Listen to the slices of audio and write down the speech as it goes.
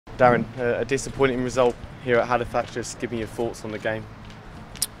Darren, a disappointing result here at Halifax. Just give me your thoughts on the game.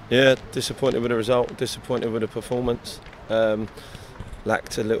 Yeah, disappointed with the result, disappointed with the performance.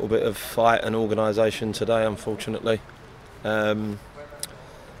 Lacked a little bit of fight and organisation today, unfortunately. Earned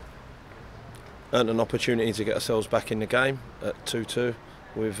an opportunity to get ourselves back in the game at 2-2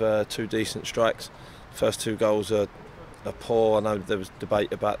 with two decent strikes. First two goals are poor. I know there was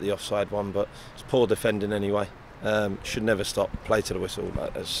debate about the offside one, but it's poor defending anyway. Should never stop. Play to the whistle.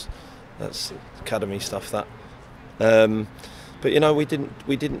 That's academy stuff. That. But you know, we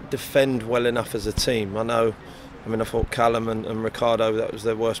didn't defend well enough as a team. I thought Callum and Ricardo, that was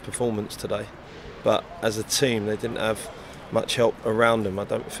their worst performance today. But as a team, they didn't have much help around them. I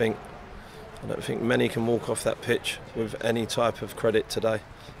don't think many can walk off that pitch with any type of credit today.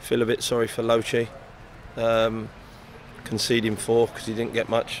 Feel a bit sorry for Lochi, conceding 4 because he didn't get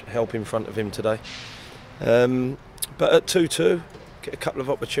much help in front of him today. But at 2-2, get a couple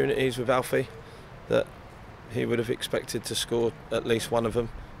of opportunities with Alfie that he would have expected to score at least one of them.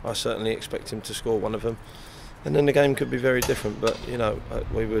 I certainly expect him to score one of them, and then the game could be very different. But you know,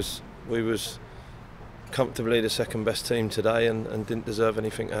 we was comfortably the second best team today and didn't deserve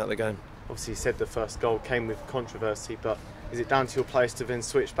anything out of the game. Obviously, you said the first goal came with controversy, but is it down to your players to then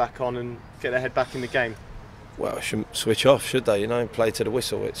switch back on and get their head back in the game? Well, I shouldn't switch off, should they? You know, play to the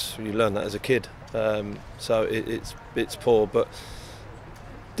whistle. You learn that as a kid. So it's poor, but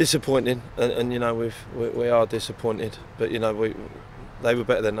disappointing, and you know we are disappointed. But you know they were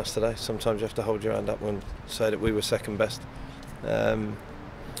better than us today. Sometimes you have to hold your hand up and say that we were second best.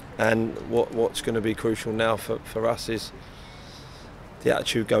 And what's going to be crucial now for us is the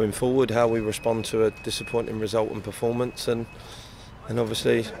attitude going forward, how we respond to a disappointing result and performance, and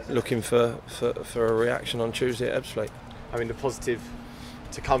obviously looking for a reaction on Tuesday at Ebbsfleet. I mean, the positive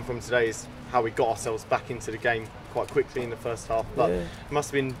to come from today is how we got ourselves back into the game quite quickly in the first half, but yeah. It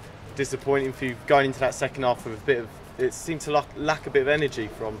must have been disappointing for you going into that second half with a bit of, it seemed to lack a bit of energy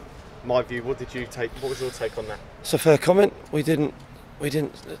from my view. What was your take on that? It's a fair comment. We didn't,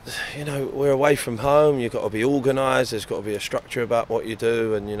 you know, we're away from home, you've got to be organised, there's got to be a structure about what you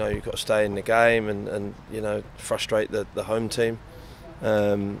do, and you know, you've got to stay in the game and you know, frustrate the home team.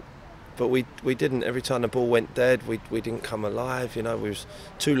 But we didn't. Every time the ball went dead, we didn't come alive. You know, we was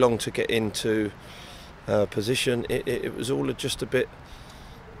too long to get into position. It was all just a bit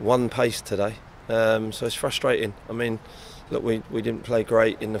one pace today. So it's frustrating. I mean, look, we didn't play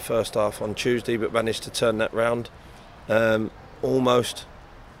great in the first half on Tuesday, but managed to turn that round. Almost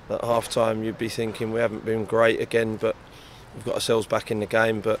at half time, you'd be thinking we haven't been great again, but we've got ourselves back in the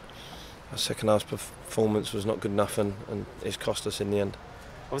game. But our second half performance was not good enough, and it's cost us in the end.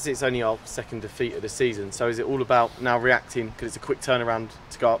 Obviously, it's only our second defeat of the season, so is it all about now reacting, because it's a quick turnaround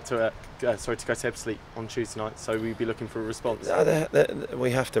to go up to to go to Ebbsfleet on Tuesday night? So we'd be looking for a response.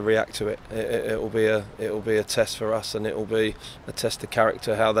 We have to react to it. It'll be a test for us, and it'll be a test of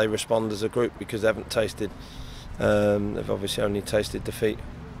character, how they respond as a group, because they haven't tasted. They've obviously only tasted defeat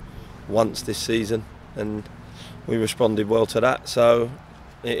once this season, and we responded well to that. So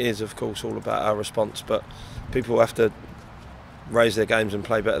it is, of course, all about our response. But people have to raise their games and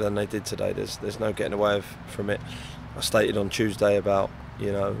play better than they did today. There's no getting away from it. I stated on Tuesday about,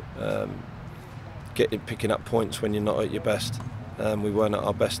 you know, picking up points when you're not at your best. We weren't at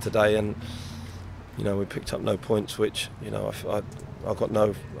our best today, and you know, we picked up no points, which, you know, I got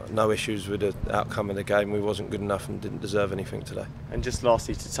no issues with the outcome of the game. We wasn't good enough and didn't deserve anything today. And just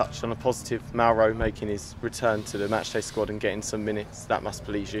lastly, to touch on a positive, Mauro making his return to the matchday squad and getting some minutes, that must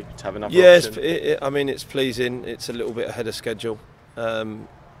please you to have another option. I mean, it's pleasing. It's a little bit ahead of schedule,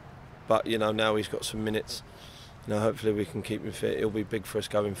 but you know, now he's got some minutes. You know, hopefully we can keep him fit. It'll be big for us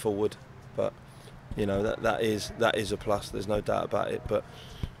going forward, but you know, that is a plus. There's no doubt about it. But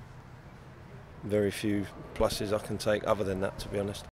very few pluses I can take other than that, to be honest.